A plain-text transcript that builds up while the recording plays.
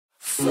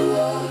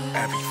Hello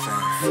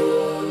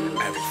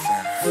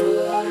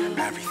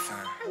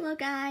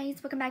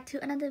guys, welcome back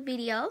to another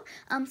video.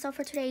 So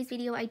for today's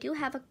video, I do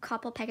have a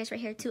couple packages right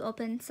here to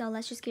open, so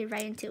let's just get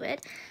right into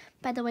it.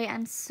 By the way,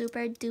 I'm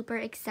super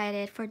duper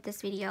excited for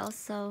this video,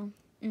 so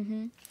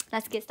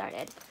let's get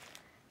started.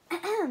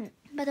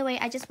 By the way,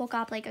 I just woke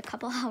up like a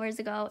couple hours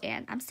ago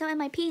and I'm still in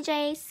my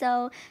PJs,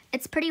 so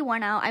it's pretty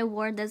worn out. I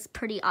wore this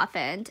pretty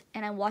often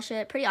and I wash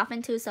it pretty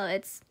often too, so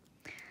it's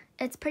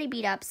pretty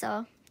beat up,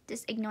 so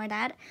just ignore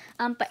that.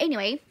 But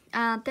anyway,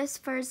 this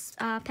first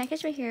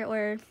package right here,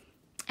 or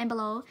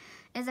envelope,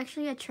 is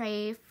actually a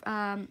tray.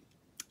 I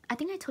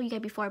think I told you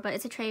guys before, but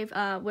it's a tray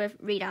with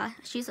Rita.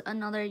 She's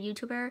another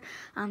YouTuber.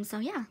 So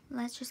yeah,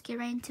 let's just get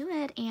right into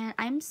it. And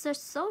I'm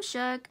just so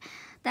shook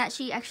that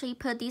she actually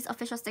put these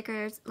official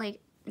stickers. Like,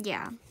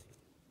 yeah,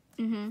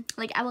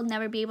 like I will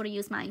never be able to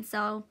use mine.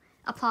 So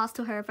applause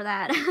to her for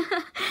that.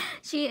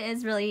 She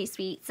is really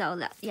sweet. So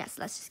yes,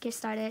 let's just get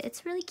started.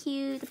 It's really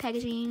cute, the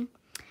packaging.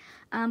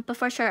 But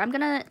for sure, I'm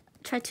gonna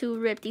try to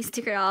rip these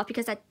stickers off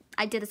because I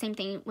did the same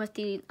thing with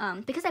the,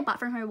 because I bought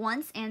from her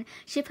once and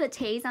she put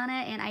Tays on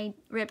it and I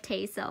ripped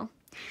Tays, so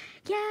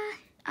yeah,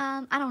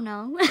 I don't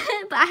know.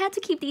 But I had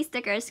to keep these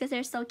stickers because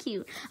they're so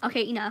cute.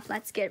 Okay, enough,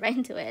 let's get right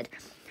into it.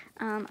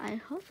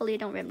 I hopefully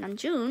don't rip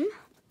Namjoon.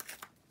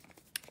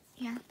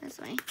 Yeah, this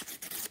way.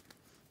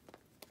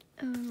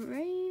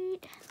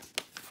 Alright.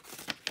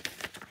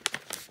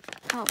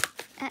 Oh,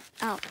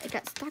 it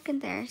got stuck in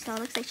there, so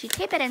it looks like she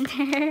taped it in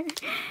there.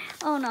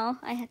 Oh no,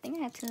 I think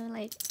I had to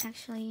like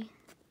actually...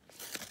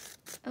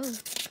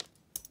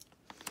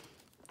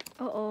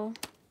 Oh.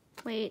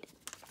 Wait.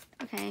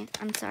 Okay,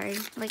 I'm sorry.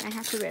 Like, I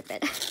have to rip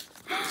it.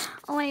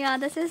 Oh my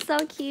god, this is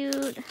so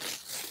cute.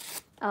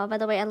 Oh, by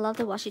the way, I love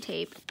the washi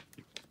tape.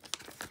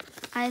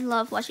 I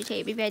love washi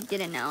tape, if I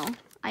didn't know.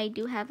 I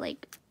do have,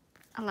 like,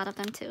 a lot of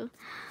them, too.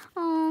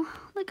 Oh,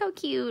 look how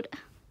cute.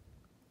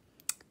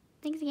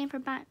 Thanks again for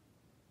buying.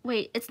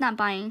 Wait, it's not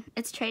buying.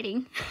 It's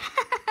trading.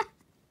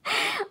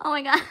 Oh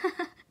my god.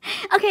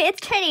 Okay, it's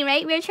trading,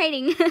 right? We're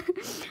trading.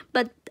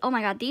 But, oh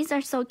my god, these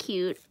are so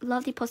cute.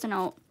 Love the post-it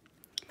note.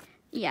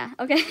 Yeah,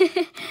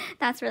 okay.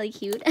 That's really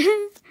cute.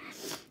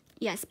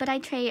 Yes, but I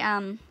trade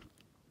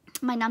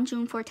my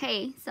Namjoon for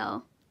Tay,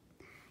 so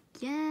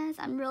yes,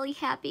 I'm really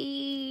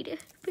happy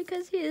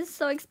because he is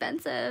so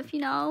expensive,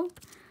 you know?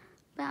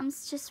 But I'm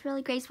just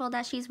really grateful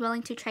that she's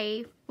willing to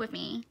trade with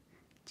me.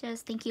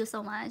 Just thank you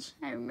so much.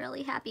 I'm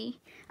really happy.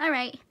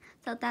 Alright,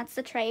 so that's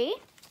the tray.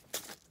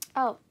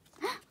 Oh.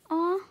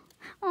 Oh.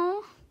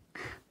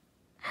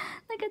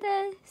 Look at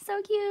that.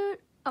 So cute.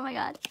 Oh my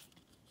god.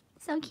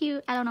 So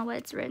cute. I don't know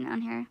what's written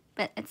on here,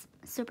 but it's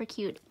super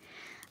cute.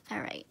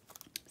 Alright.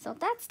 So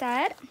that's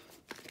that.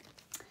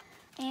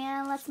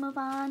 And let's move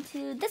on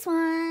to this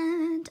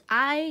one.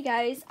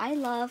 Guys, I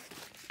love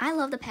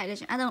the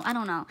packaging. I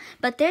don't know.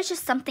 But there's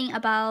just something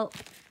about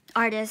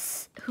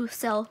artists who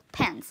sell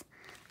pens.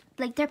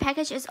 Like, their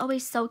package is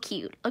always so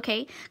cute,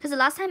 okay? Because the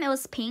last time it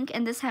was pink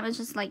and this time it's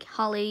just like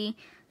holograms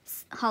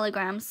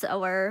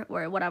or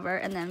whatever,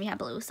 and then we have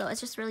blue, so it's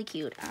just really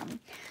cute.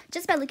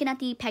 Just by looking at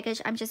the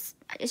package,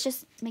 it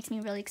just makes me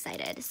really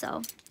excited,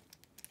 so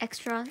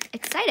extra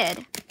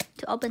excited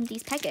to open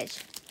these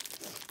package.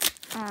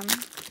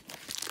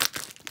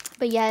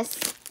 But yes,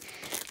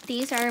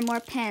 these are more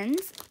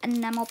pens,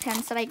 enamel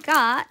pens that I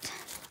got.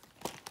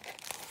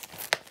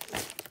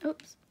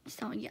 Oops.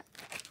 So yeah,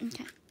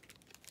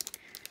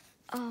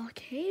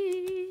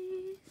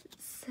 okay,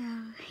 so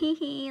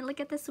look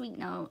at the sweet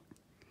note.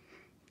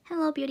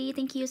 Hello beauty,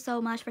 thank you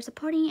so much for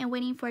supporting and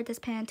waiting for this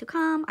pen to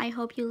come. I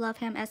hope you love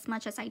him as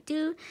much as I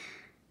do.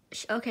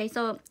 Okay,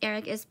 so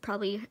Eric is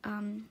probably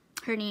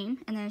her name,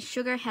 and then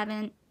Sugar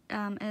Heaven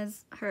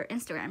is her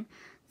Instagram.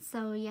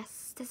 So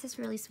yes, this is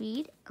really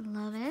sweet. I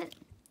love it.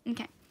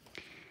 Okay,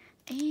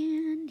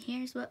 and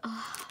here's what,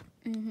 oh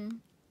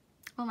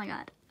my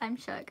god, I'm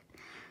shook.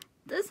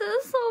 This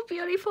is so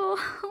beautiful.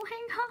 Oh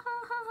my god.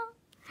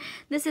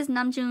 This is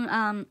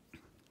Namjoon,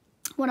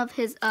 one of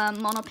his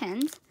mono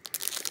pens.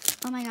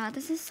 Oh my god,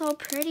 this is so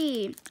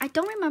pretty. I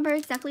don't remember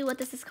exactly what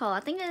this is called.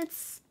 I think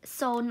it's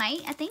So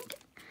Night, I think.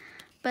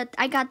 But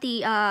I got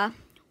the 1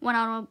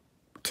 out of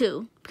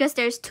 2 because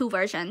there's 2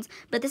 versions.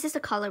 But this is the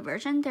color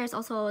version. There's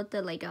also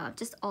the like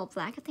just all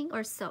black, I think,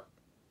 or so.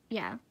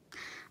 Yeah.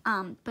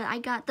 But I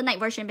got the night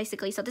version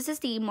basically. So this is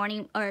the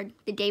morning or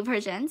the day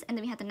versions, and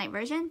then we have the night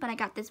version. But I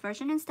got this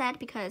version instead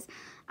because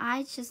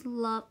I just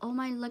love. Oh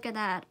my, look at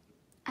that.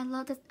 I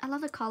love this. I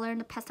love the color, and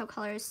the pastel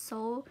color is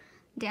so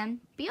damn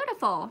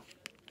beautiful.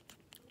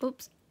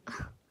 Oops.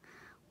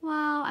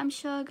 Wow, I'm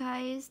shook,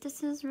 guys.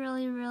 This is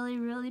really, really,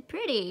 really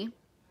pretty.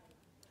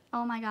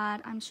 Oh my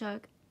god, I'm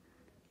shook.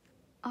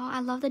 Oh,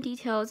 I love the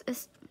details.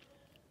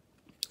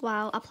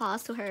 Wow,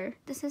 applause to her.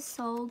 This is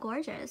so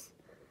gorgeous.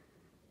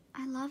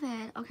 I love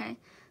it. Okay,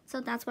 so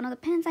that's one of the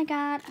pens I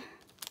got.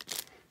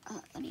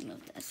 Let me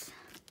move this.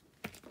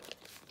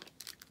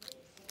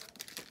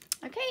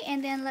 Okay,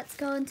 and then let's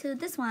go into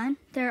this one.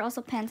 There are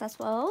also pens as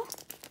well.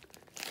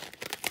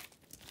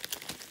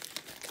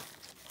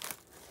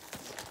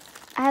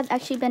 I have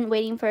actually been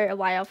waiting for a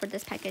while for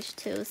this package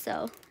too,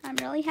 so I'm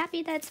really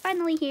happy that it's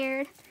finally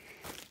here.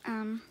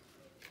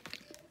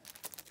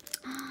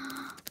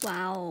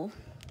 Wow,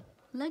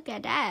 look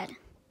at that.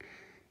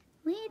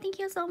 Lee, thank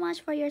you so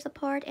much for your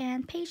support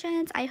and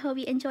patience. I hope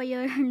you enjoy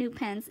your new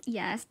pens.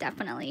 Yes,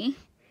 definitely.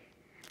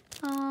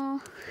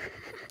 Oh.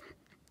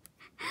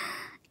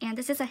 And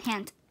this is a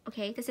hint,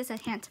 okay? This is a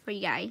hint for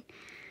you guys.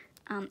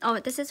 Oh,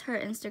 this is her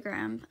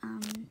Instagram.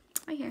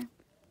 Right here.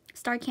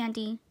 Star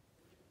Candy.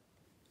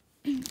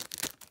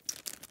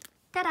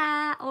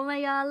 Ta-da! Oh my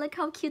god, look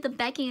how cute the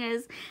backing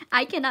is.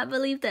 I cannot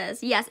believe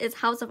this. Yes, it's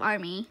House of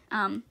Army.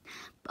 Oh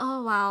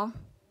wow.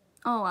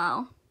 Oh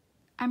wow.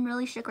 I'm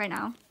really shook right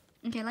now.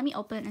 Okay, let me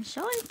open and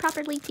show it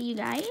properly to you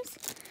guys.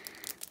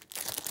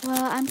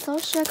 Well, I'm so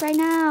shook right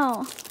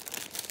now.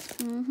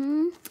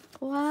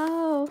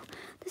 Wow.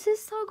 This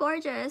is so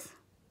gorgeous.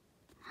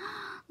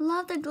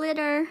 Love the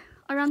glitter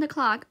around the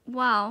clock.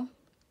 Wow.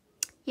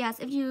 Yes,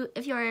 if you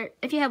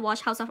have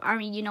watched House of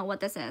Army, you know what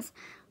this is.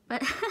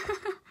 But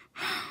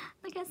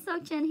look at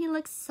Seokjin. He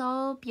looks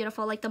so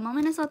beautiful. Like the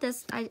moment I saw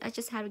this, I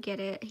just had to get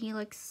it. He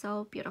looks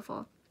so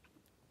beautiful.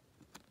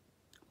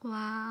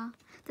 Wow.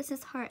 This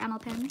is her Enamel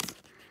pens.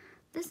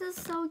 This is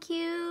so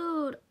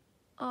cute.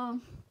 Oh,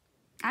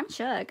 I'm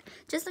shook.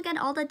 Just look at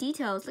all the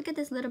details. Look at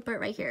this little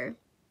bird right here.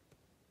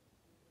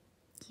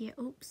 Yeah,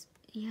 oops.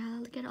 Yeah,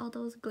 look at all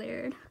those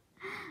glared.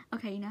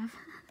 Okay, enough.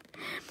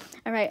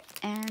 Alright,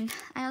 and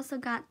I also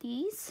got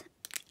these.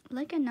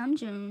 Like a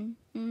Namjoon.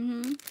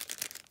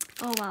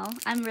 Oh wow,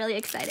 I'm really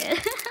excited.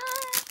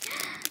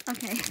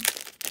 Okay.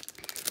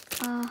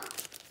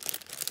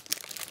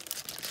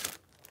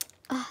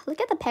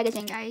 Look at the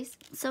packaging, guys.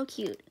 So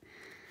cute.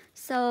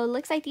 So,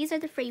 looks like these are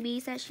the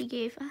freebies that she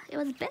gave. It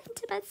was bent,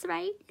 but that's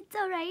right. It's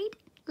alright.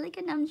 Look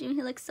at Namjoon.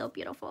 He looks so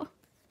beautiful.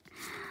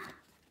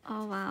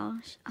 Oh wow.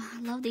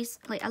 I love these.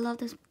 Like, I love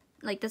this,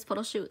 like this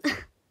photo shoot.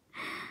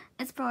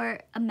 It's for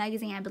a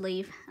magazine, I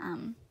believe.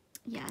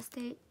 Yes,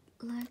 they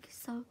look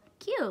so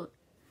cute.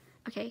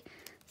 Okay,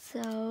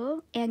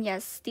 so, and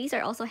yes, these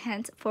are also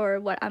hints for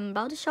what I'm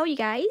about to show you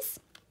guys.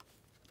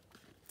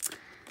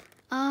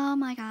 Oh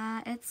my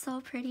god, it's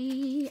so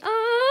pretty.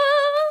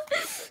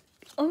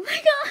 Oh my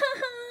god,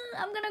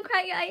 I'm gonna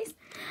cry, guys.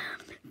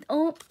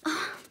 Oh,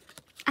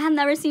 I have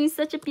never seen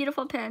such a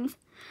beautiful pen.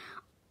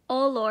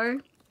 Oh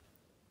lord.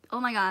 Oh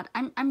my god,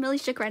 I'm really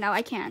shook right now.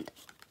 I can't.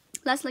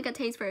 Let's look at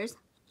taste first.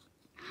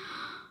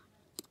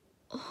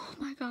 Oh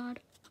my god.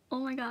 Oh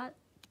my god.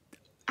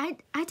 I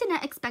did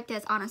not expect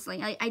this,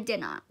 honestly. I did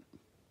not.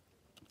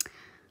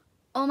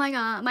 Oh my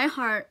god, my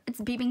heart, it's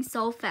beating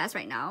so fast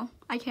right now.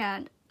 I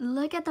can't.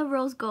 Look at the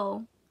rose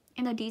gold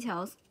in the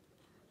details.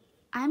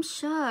 I'm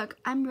shook.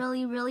 I'm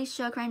really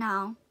shook right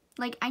now.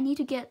 Like, I need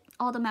to get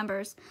all the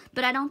members,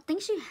 but I don't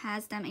think she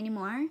has them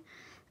anymore.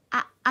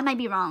 I might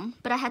be wrong,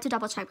 but I had to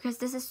double check because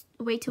this is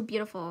way too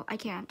beautiful. I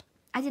can't.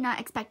 I did not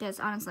expect this,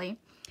 honestly.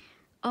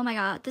 Oh my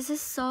god, this is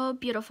so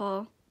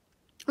beautiful.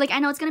 Like, I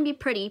know it's gonna be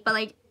pretty, but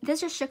like,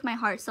 this just shook my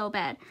heart so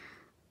bad.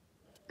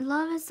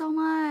 Love it so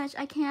much.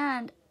 I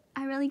can't.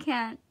 I really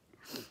can't.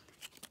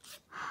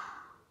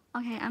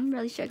 Okay, I'm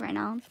really shook right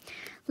now.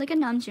 Look at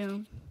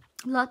Namjoon.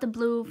 Love the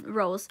blue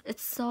rose.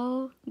 It's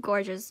so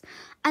gorgeous.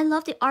 I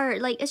love the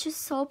art. Like, it's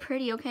just so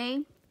pretty,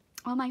 okay?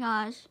 Oh my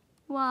gosh.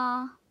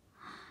 Wow.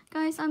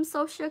 Guys, I'm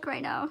so shook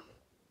right now.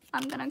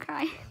 I'm gonna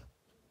cry.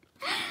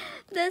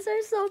 These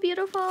are so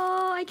beautiful.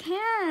 I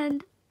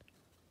can't.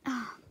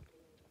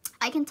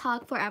 I can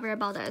talk forever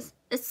about this.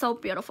 It's so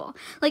beautiful.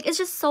 Like, it's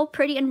just so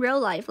pretty in real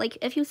life. Like,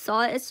 if you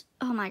saw it, it's...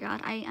 Oh my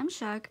god, I am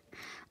shook.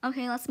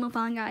 Okay, let's move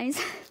on, guys.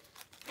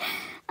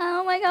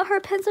 Oh my god, her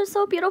pens are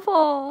so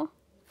beautiful.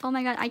 Oh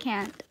my god, I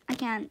can't. I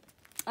can't.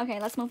 Okay,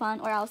 let's move on,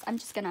 or else I'm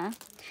just gonna...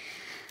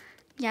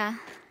 Yeah.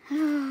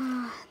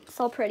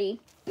 So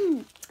pretty.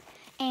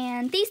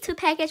 And these two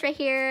packages right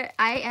here,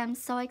 I am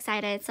so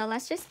excited. So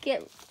let's just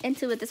get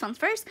into it, this one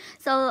first.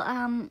 So,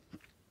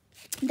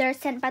 they're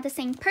sent by the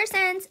same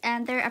persons,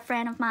 and they're a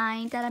friend of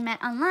mine that I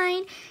met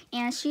online,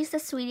 and she's the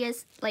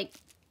sweetest, like,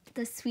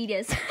 the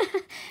sweetest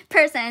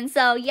person.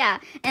 So yeah,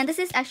 and this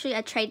is actually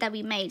a trade that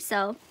we made,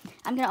 so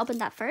I'm gonna open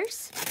that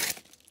first.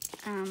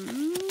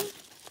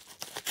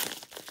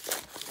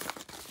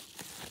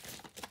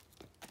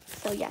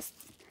 So yes,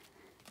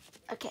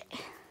 okay,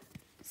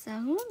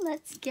 so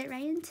let's get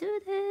right into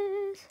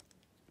this.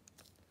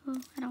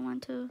 Oh, I don't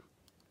want to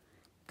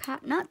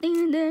cut nothing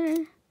in there.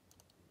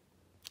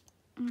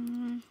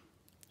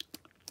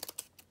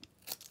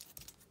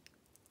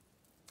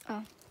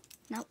 Oh,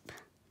 nope.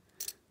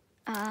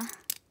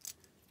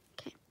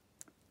 Okay.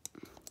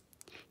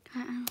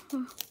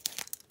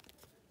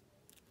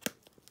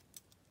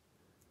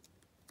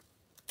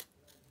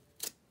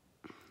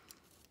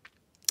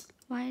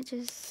 Why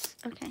just...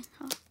 Okay.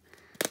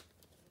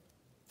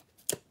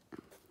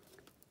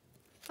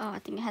 Oh, I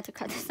think I had to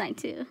cut this side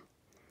too.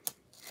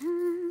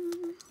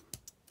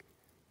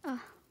 Oh,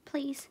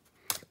 please.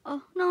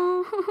 Oh,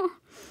 no.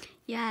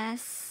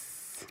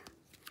 Yes.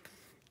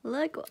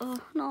 Look. Oh,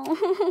 no.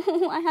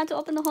 I had to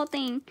open the whole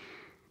thing.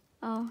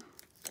 Oh,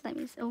 let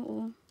me see.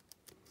 Oh.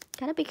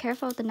 Gotta be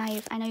careful with the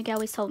knife. I know you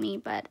always told me,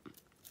 but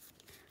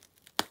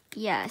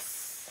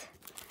yes.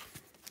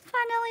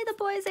 Finally, the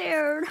boys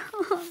aired.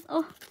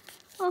 Oh,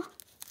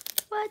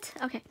 what?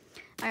 Okay.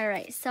 All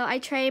right. So I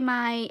trade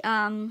my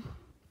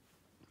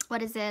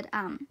what is it?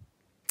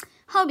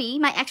 Hobby,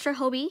 my extra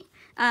hobby,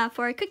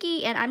 for a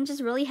Cookie, and I'm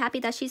just really happy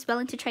that she's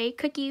willing to trade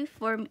Cookie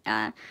for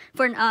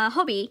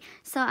hobby.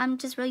 So I'm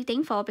just really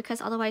thankful,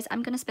 because otherwise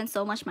I'm gonna spend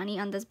so much money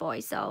on this boy.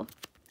 So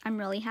I'm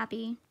really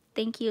happy.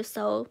 Thank you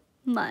so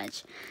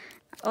much.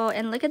 Oh,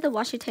 and look at the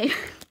washi tape.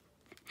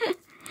 It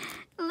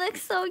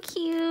looks so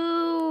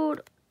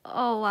cute.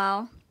 Oh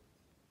wow.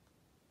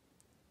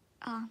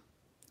 Oh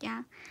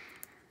yeah,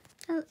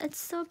 it's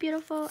so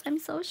beautiful. I'm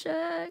so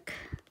shook.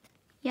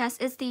 Yes,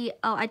 it's the,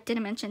 oh, I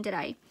didn't mention, did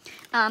I?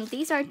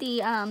 These are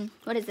the,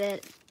 what is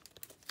it?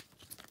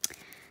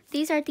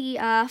 These are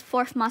the,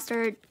 Fourth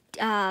Master,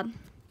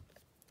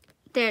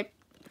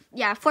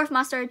 Fourth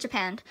Master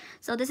Japan.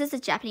 So this is the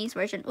Japanese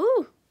version.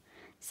 Ooh!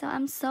 So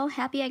I'm so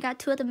happy I got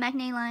 2 of the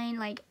magnet line,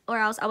 like, or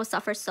else I would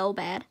suffer so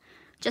bad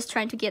just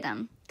trying to get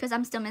them. Because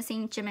I'm still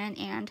missing Jimin,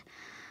 and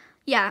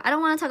yeah, I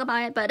don't want to talk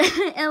about it, but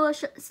it will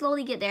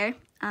slowly get there.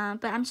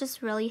 But I'm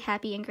just really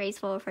happy and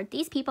grateful for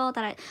these people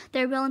that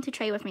they're willing to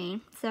trade with me.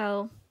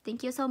 So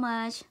thank you so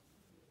much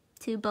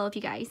to both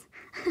you guys.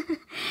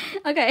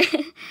 Okay,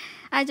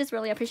 I just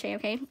really appreciate it.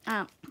 Okay,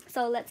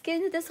 so let's get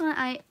into this one.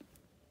 I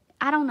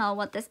don't know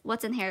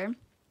what's in here,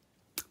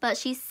 but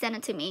she sent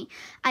it to me.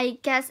 I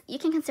guess you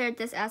can consider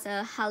this as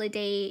a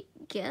holiday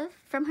gift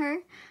from her.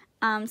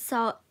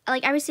 So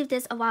like I received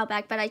this a while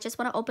back, but I just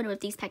want to open it with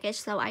these package,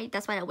 so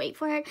that's why I wait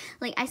for it.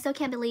 Like I still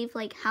can't believe,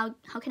 like, how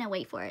can I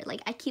wait for it?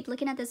 Like I keep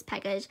looking at this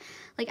package,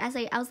 like I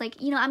was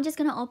like, you know, I'm just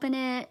gonna open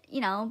it,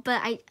 you know,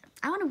 but I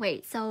want to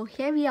wait. So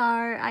here we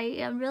are. I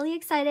am really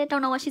excited.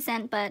 Don't know what she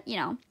sent, but you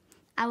know,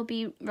 I will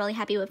be really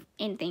happy with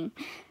anything,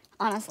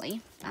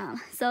 honestly.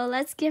 So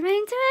let's get right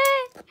into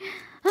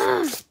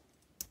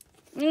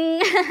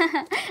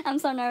it. I'm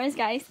so nervous,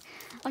 guys.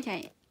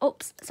 Okay.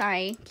 Oops,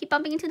 sorry. Keep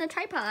bumping into the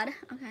tripod.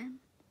 Okay.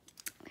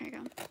 There you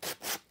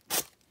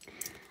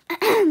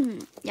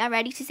go. Y'all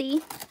ready to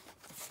see?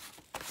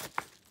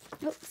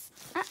 Oops.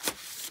 Ah.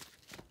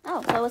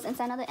 Oh, so it was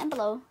inside another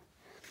envelope.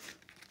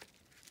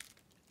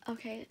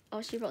 Okay.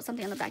 Oh, she wrote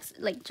something on the back,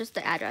 like just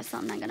the address, so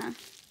I'm not gonna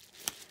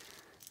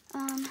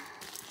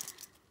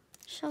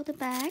show the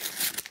back.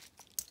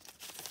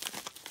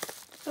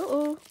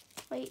 Uh-oh.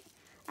 Wait.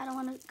 I don't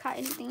want to cut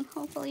anything,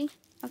 hopefully.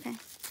 Okay.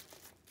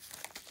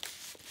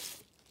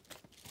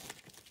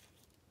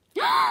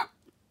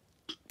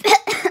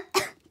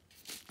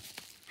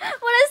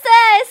 What is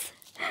this?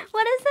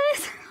 What is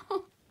this?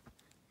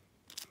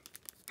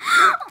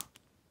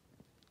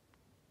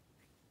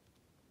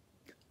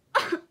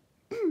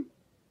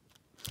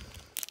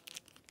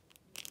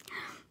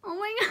 Oh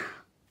my god.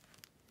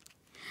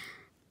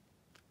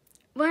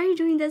 Why are you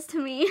doing this to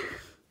me?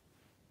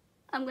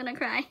 I'm gonna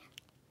cry.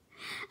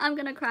 I'm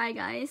gonna cry,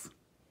 guys.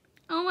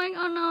 Oh my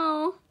god,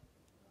 no.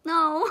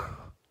 No.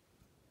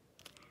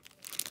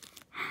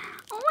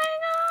 Oh my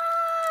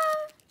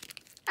god.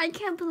 I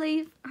can't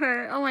believe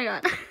her. Oh my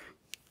god.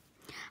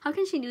 How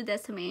can she do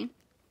this to me?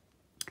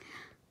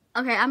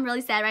 Okay, I'm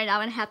really sad right now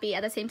and happy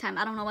at the same time.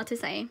 I don't know what to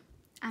say.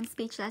 I'm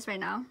speechless right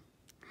now.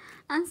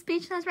 I'm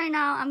speechless right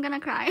now. I'm gonna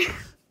cry.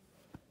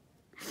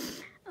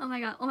 Oh my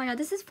god. Oh my god.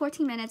 This is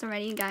 14 minutes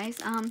already, guys.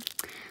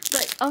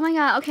 But oh my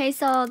god. Okay,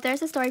 so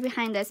there's a story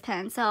behind this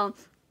pen. So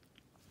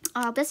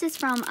this is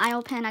from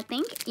IO Pen, I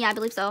think. Yeah, I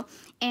believe so.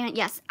 And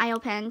yes, IO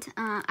Pen,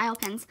 IO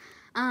Pens.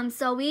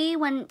 So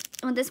when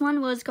this one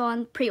was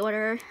going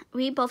pre-order,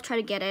 we both tried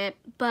to get it,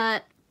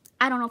 but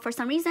I don't know, for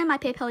some reason my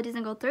PayPal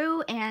didn't go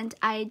through and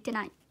I did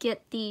not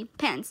get the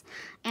pens,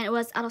 and it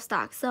was out of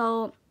stock.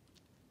 So,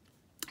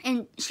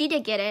 and she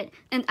did get it,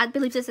 and I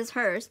believe this is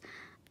hers.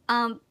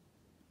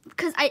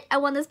 Because I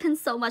want this pen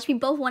so much. We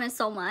both want it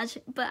so much,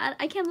 but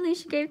I can't believe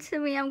she gave it to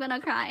me. I'm gonna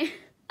cry.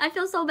 I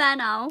feel so bad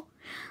now.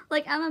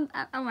 Like oh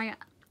my god,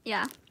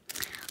 yeah.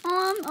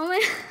 Oh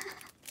my.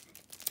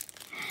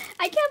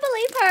 I can't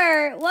believe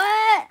her.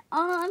 What?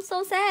 Oh, I'm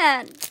so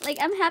sad. Like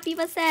I'm happy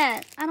but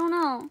sad. I don't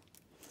know.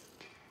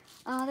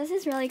 Oh, this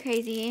is really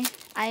crazy.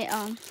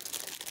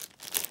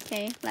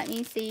 Okay, let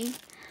me see.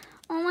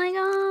 Oh my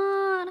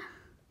god.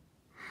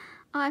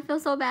 Oh, I feel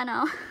so bad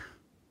now.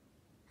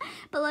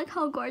 But look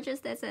how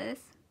gorgeous this is.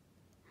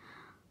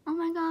 Oh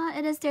my god,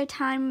 it is their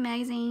Time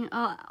magazine.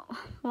 Oh,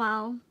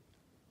 wow.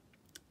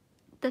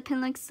 The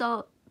pen looks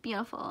so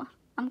beautiful.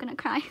 I'm gonna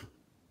cry.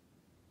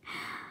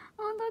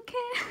 Oh, look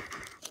it.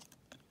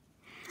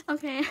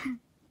 Okay.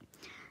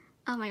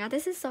 Oh my god,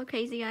 this is so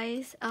crazy,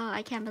 guys. Oh,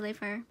 I can't believe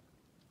her.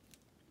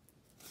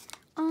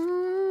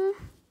 Oh.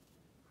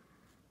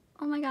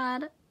 Oh my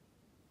god.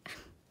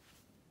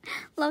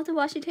 Love the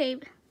washi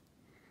tape.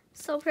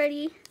 So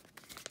pretty.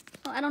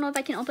 Well, I don't know if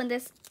I can open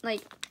this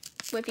like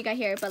with you guys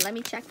here, but let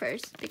me check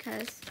first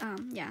because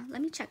yeah,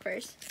 let me check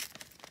first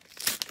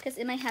because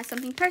it might have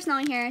something personal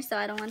in here, so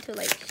I don't want to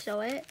like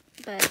show it.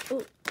 But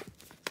oh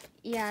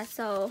yeah,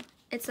 so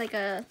it's like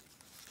a,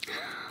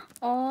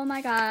 oh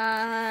my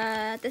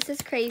god, this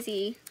is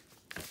crazy.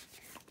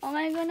 Oh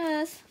my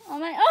goodness. Oh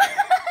my. Oh.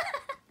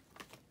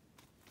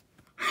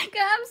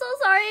 God, I'm so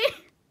sorry.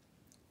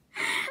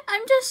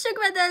 I'm just shook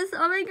by this.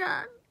 Oh my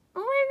god.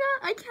 Oh my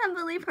god. I can't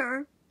believe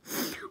her.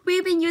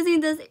 We've been using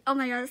this. Oh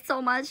my god,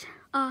 so much.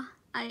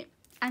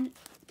 I'm.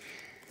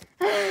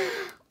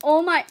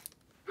 Oh my.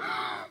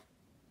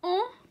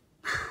 Oh.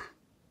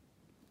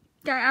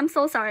 God, I'm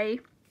so sorry.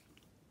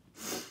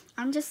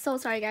 I'm just so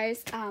sorry,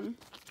 guys.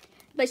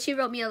 But she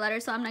wrote me a letter,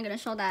 so I'm not gonna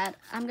show that.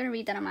 I'm gonna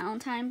read that on my own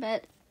time.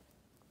 But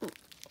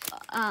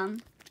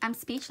I'm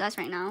speechless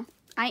right now.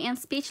 I am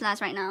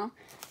speechless right now.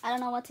 I don't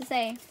know what to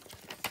say.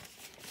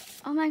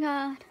 Oh my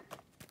god.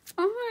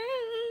 Oh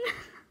my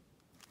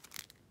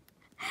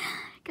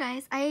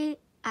guys, I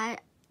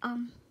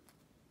don't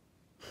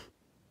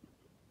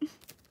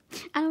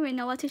really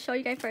know what to show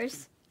you guys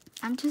first.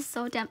 I'm just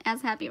so damn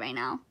ass happy right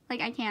now.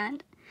 Like, I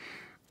can't.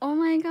 Oh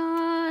my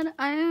god.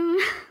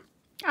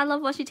 I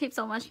love washi tape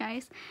so much,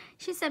 guys.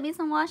 She sent me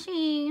some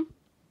washi.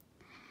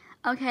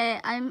 Okay,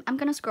 I'm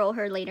gonna scroll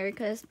her later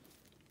because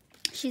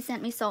she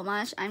sent me so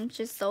much. I'm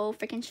just so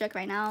freaking shook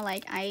right now.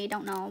 Like, I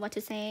don't know what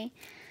to say.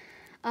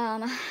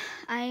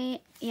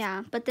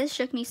 Yeah, but this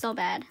shook me so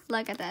bad.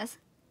 Look at this.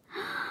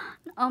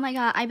 Oh my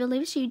god, I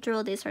believe she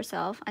drew this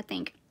herself, I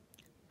think.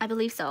 I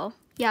believe so.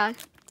 Yeah,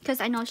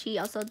 because I know she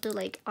also do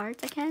like art,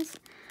 I guess.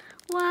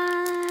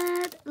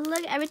 What?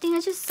 Look, everything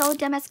is just so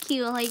damn as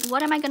cute. Like,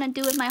 what am I gonna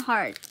do with my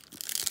heart?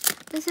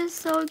 This is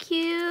so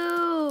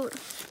cute.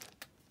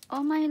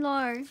 Oh my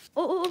lord.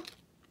 Oh.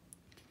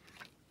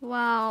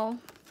 Wow.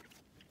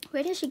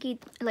 Where did she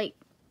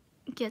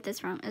get this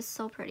from? It's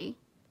so pretty.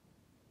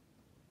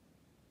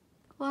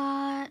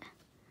 What?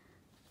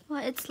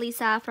 Well, it's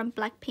Lisa from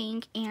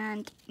Blackpink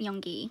and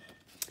Yoongi.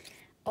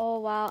 Oh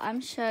wow, I'm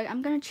shook.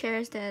 I'm gonna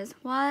cherish this.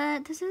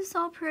 What? This is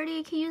so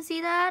pretty. Can you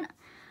see that?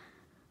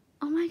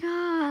 Oh my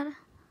god.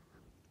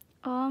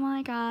 Oh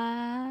my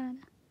god.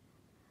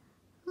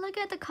 Look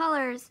at the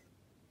colors.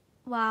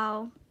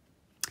 Wow.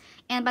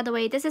 And by the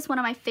way, this is one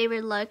of my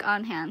favorite look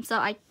on him. So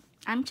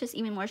I'm just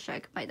even more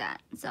shook by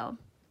that. So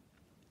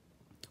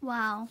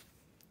wow.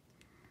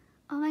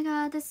 Oh my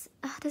god, this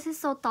is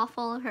so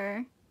thoughtful of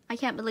her. I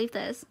can't believe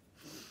this.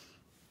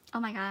 Oh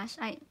my gosh,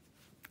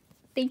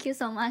 thank you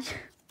so much.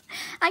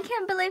 I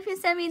can't believe you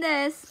sent me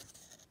this.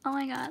 Oh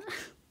my god.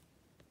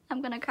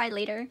 I'm gonna cry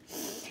later.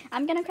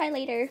 I'm gonna cry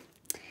later.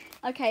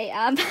 Okay,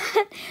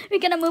 we're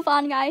gonna move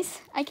on, guys.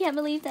 I can't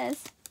believe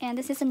this. And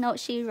this is a note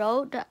she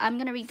wrote. I'm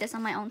gonna read this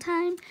on my own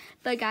time.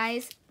 But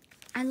guys,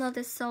 I love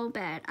this so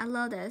bad. I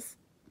love this.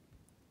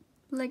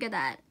 Look at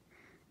that.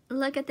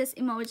 Look at this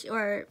emoji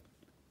or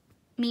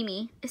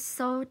Mimi. It's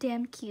so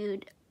damn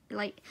cute.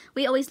 Like,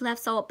 we always laugh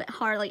so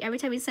hard, like every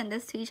time we send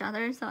this to each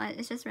other. So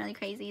it's just really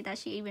crazy that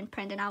she even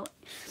printed out.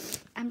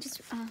 I'm just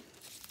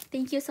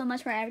thank you so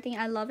much for everything.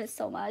 I love it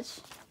so much.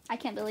 I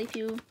can't believe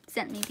you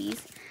sent me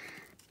these.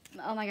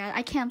 Oh my god,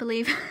 I can't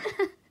believe.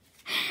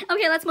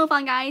 Okay, let's move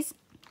on, guys.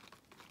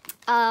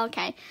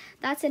 Okay,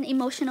 that's an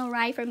emotional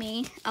ride for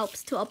me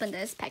to open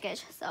this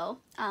package. So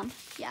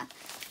yeah,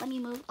 let me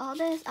move all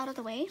this out of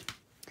the way.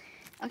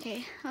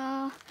 Okay,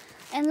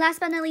 and last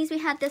but not least, we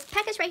have this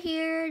package right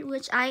here,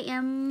 which I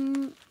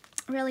am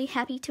really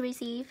happy to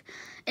receive.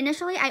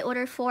 Initially, I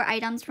ordered 4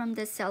 items from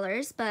the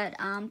sellers, but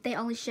they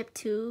only shipped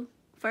 2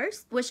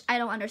 first, which I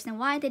don't understand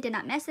why they did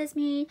not message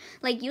me.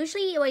 Like,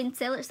 usually when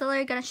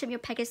seller gonna ship your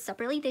package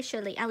separately, they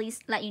should like at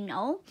least let you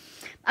know.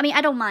 I mean,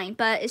 I don't mind,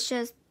 but it's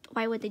just,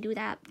 why would they do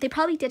that? They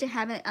probably didn't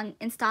have it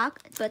in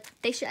stock, but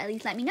they should at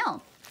least let me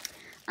know.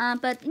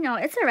 But you know,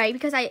 it's alright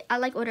because I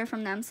like order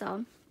from them,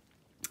 so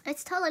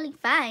it's totally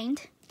fine.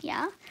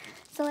 Yeah,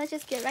 so let's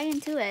just get right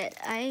into it.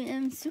 I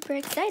am super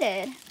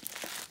excited.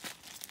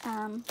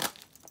 Oh,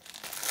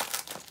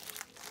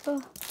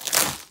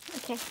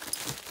 okay.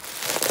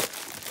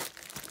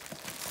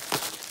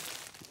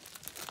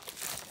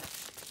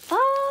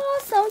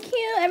 Oh, so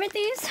cute.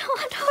 Everything is so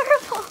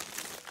adorable.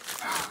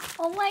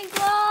 Oh my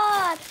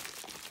god.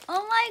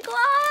 Oh my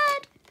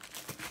god.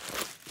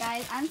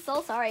 Guys, I'm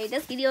so sorry.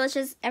 This video is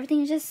just,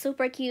 everything is just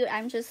super cute.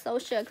 I'm just so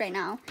shook right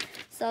now.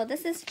 So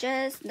this is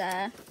just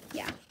the,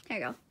 yeah, here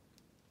you go.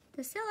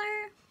 The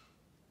seller.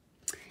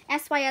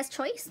 SYS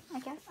choice, I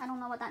guess. I don't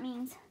know what that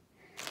means.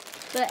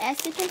 But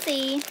as you can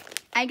see,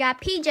 I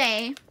got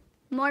PJ.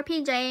 More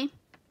PJ.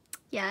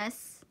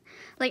 Yes.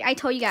 Like I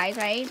told you guys,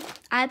 right?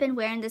 I've been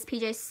wearing this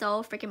PJ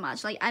so freaking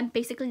much. Like, I'm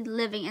basically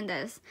living in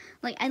this.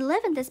 Like, I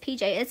live in this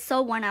PJ. It's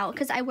so worn out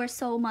because I wear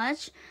so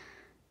much.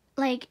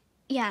 Like,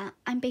 yeah,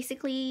 I'm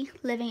basically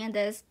living in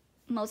this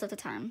most of the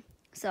time.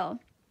 So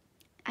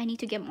I need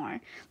to get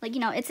more. Like, you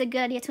know, it's a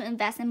good idea to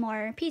invest in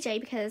more PJ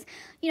because,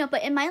 you know,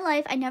 but in my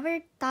life, I never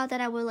thought that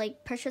I would,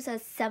 like, purchase a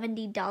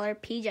 $70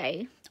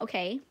 PJ,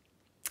 okay?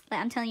 Like,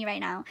 I'm telling you right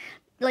now.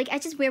 Like, I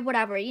just wear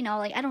whatever, you know,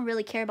 like, I don't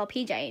really care about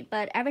PJ.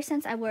 But ever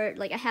since I wear,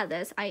 like, I have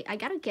this, I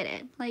gotta get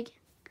it. Like,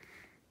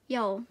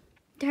 yo,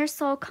 they're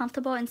so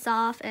comfortable and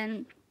soft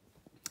and,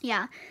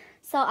 yeah.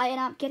 So I ended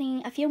up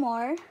getting a few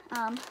more.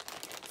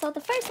 So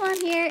the first one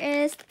here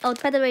is, oh,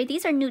 by the way,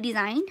 these are new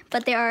design,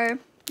 but they are,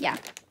 yeah.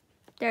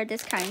 They're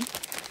this kind.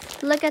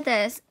 Look at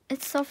this.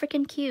 It's so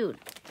freaking cute.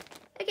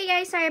 Okay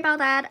guys, sorry about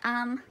that.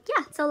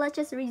 Yeah, so let's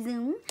just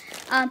resume.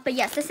 But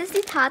yes, this is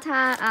the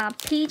Tata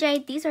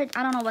PJ. These are,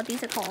 I don't know what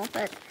these are called,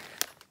 but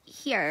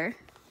here.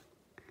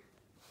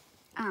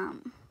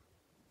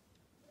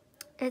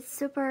 It's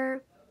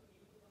super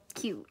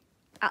cute.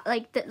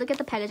 Like look at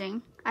the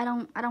packaging. I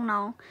don't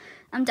know.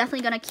 I'm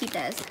definitely gonna keep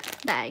this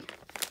bag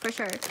for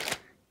sure.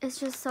 It's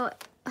just so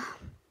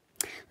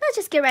let's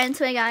just get right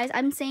into it, guys.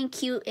 I'm saying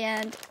cute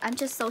and I'm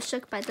just so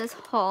shook by this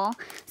haul.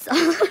 So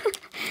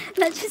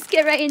let's just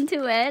get right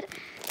into it.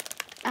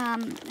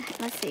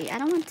 Let's see. I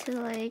don't want to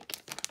like,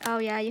 oh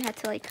yeah, you had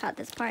to like cut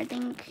this part, I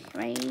think,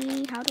 right?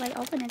 How do I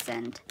open this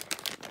end?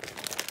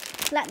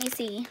 Let me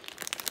see.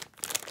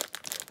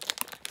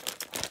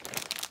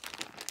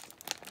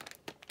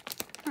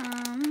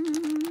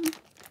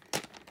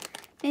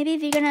 Maybe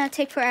if you're gonna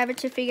take forever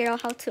to figure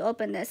out how to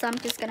open this, so I'm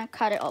just gonna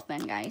cut it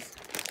open, guys.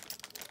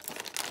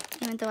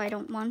 Even though I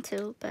don't want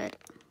to, but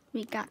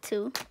we got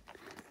to.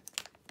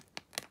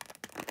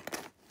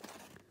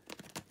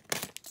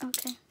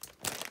 Okay.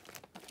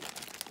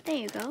 There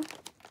you go.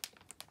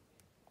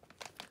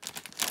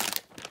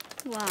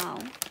 Wow.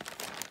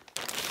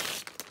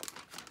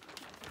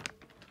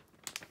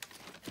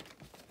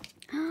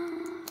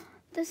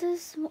 This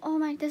is, oh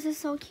my, this is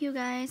so cute,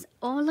 guys.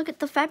 Oh, look at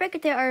the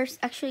fabric. They are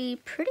actually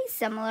pretty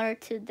similar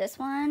to this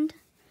one,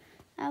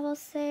 I will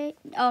say.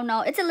 Oh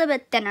no, it's a little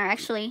bit thinner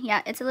actually.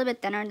 Yeah, it's a little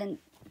bit thinner than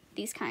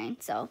these kind.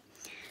 So,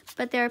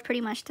 but they're pretty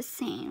much the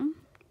same.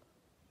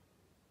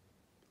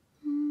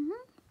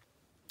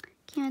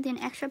 Came with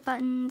the extra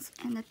buttons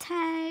and the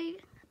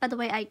tag. By the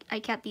way, I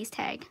kept these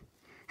tag.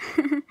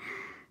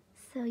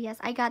 So yes,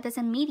 I got this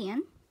in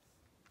medium.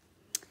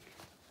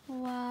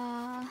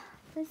 Wow.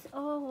 This,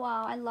 oh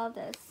wow, I love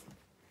this.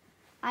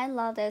 I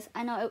love this.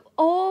 I know it,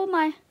 oh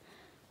my,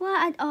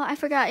 what? Oh, I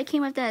forgot it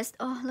came with this.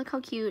 Oh, look how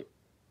cute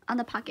on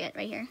the pocket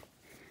right here.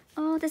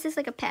 Oh, this is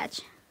like a patch.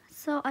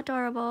 So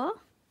adorable.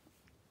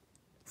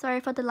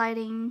 Sorry for the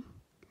lighting.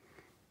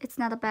 It's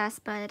not the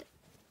best, but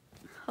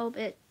hope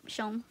it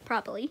shown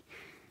properly.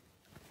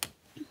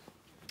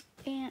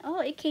 And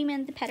oh, it came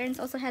in, the patterns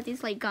also had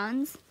these like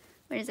guns.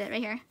 Where is it?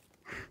 Right here.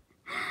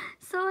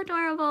 So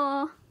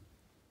adorable.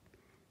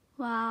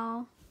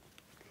 Wow.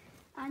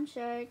 I'm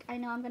shook. I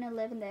know I'm gonna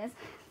live in this.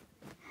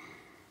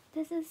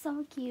 This is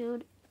so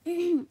cute.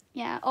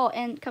 Yeah. Oh,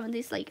 and come with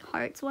these like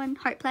hearts one,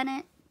 heart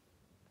planet.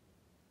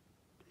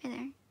 Right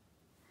there.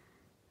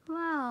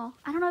 Wow.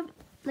 I don't know if,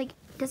 like,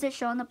 does it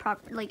show in the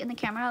proper, like in the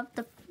camera,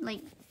 the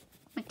like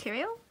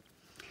material?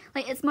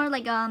 Like it's more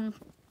like I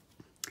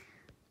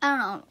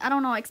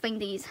don't know explain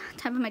these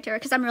type of material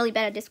because I'm really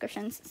bad at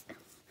descriptions.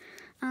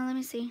 Let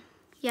me see.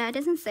 Yeah, it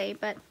doesn't say,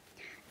 but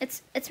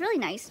it's really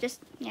nice.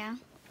 Just yeah.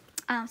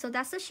 So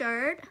that's the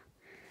shirt,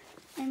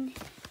 and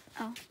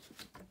oh,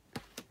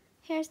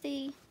 here's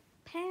the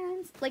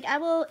pants. Like I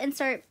will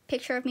insert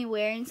picture of me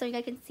wearing so you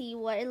guys can see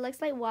what it looks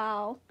like.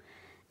 Wow,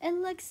 it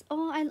looks.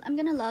 Oh, I'm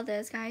gonna love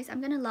this, guys. I'm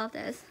gonna love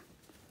this.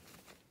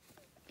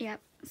 Yep.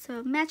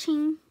 So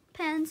matching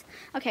pants.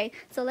 Okay,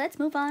 so let's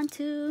move on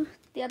to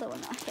the other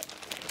one. Okay,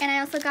 and I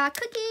also got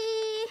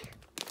cookie.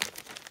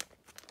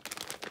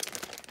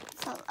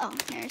 So oh,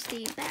 here's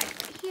the bag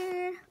right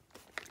here.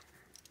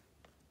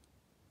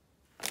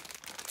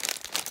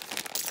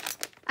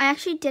 I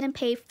actually didn't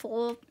pay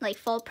full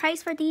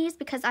price for these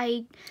because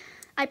I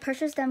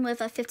purchased them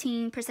with a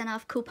 15%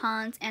 off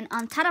coupons, and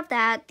on top of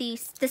that, the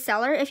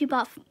seller, if you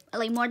bought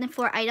like more than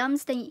 4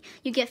 items, then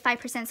you get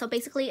 5%. So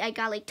basically, I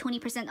got like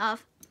 20%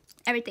 off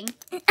everything.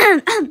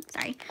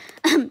 Sorry.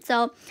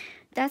 So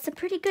that's a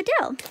pretty good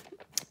deal.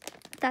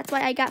 That's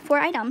why I got 4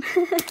 items.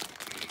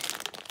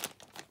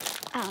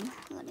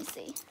 Let me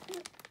see.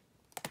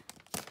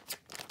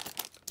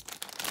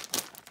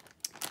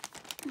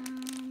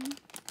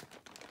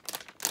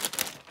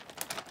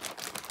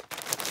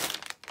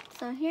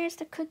 So here's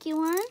the cookie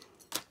one.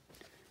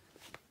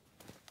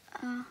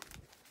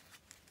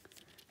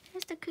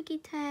 Here's the cookie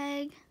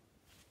tag.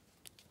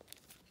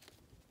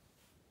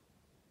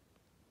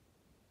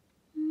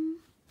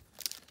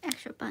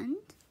 Extra buttons.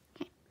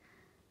 Okay.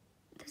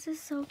 This is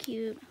so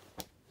cute.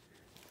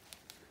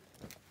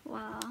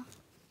 Wow.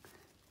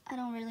 I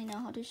don't really know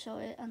how to show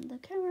it on the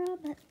camera,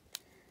 but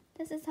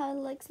this is how it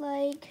looks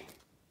like.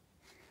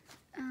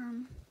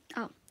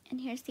 Oh, and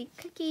here's the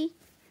cookie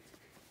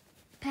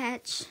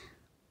patch.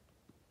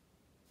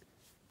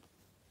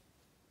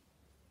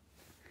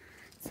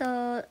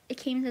 So it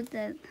came with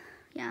the,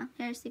 yeah,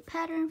 here's the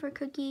pattern for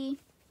cookie,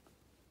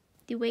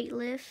 the weight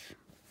lift,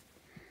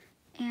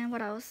 and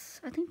what else?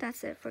 I think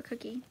that's it for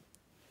cookie.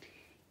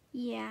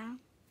 Yeah,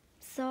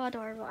 so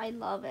adorable. I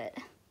love it.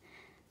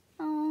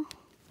 Oh,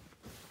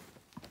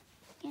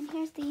 and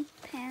here's the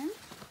pen.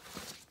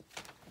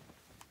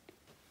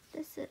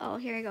 This is, oh,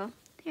 here we go.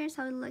 Here's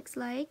how it looks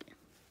like.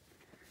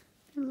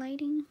 The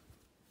lighting.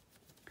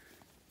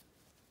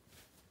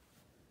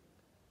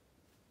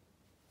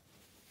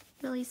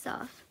 Really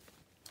soft.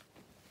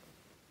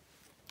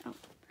 Oh.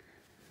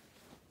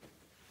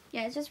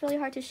 Yeah, it's just really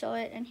hard to show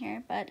it in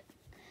here, but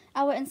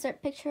I will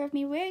insert picture of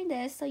me wearing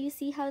this so you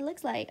see how it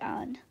looks like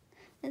on.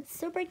 It's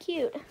super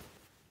cute.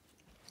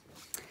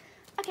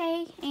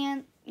 Okay,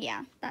 and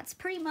yeah, that's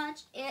pretty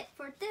much it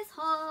for this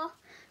haul.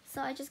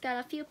 So I just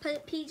got a few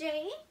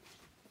PJ,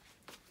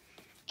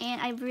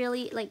 and I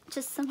really like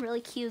just some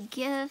really cute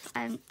gifts.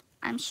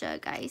 I'm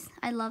shook, guys.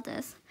 I love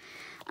this.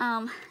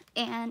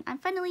 And I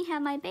finally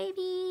have my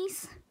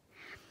babies.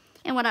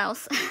 And what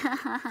else?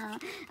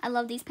 I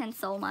love these pens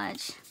so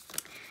much.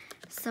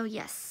 So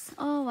yes.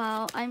 Oh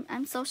wow,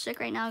 I'm so shook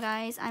right now,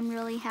 guys. I'm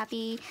really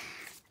happy.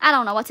 I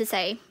don't know what to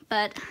say,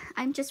 but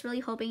I'm just really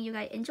hoping you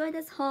guys enjoy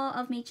this haul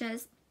of me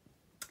just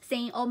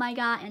saying oh my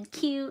god and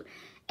cute.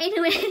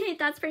 Anyway,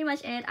 that's pretty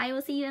much it. I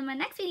will see you in my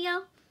next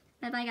video.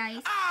 Bye bye,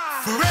 guys.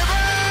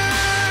 Forever!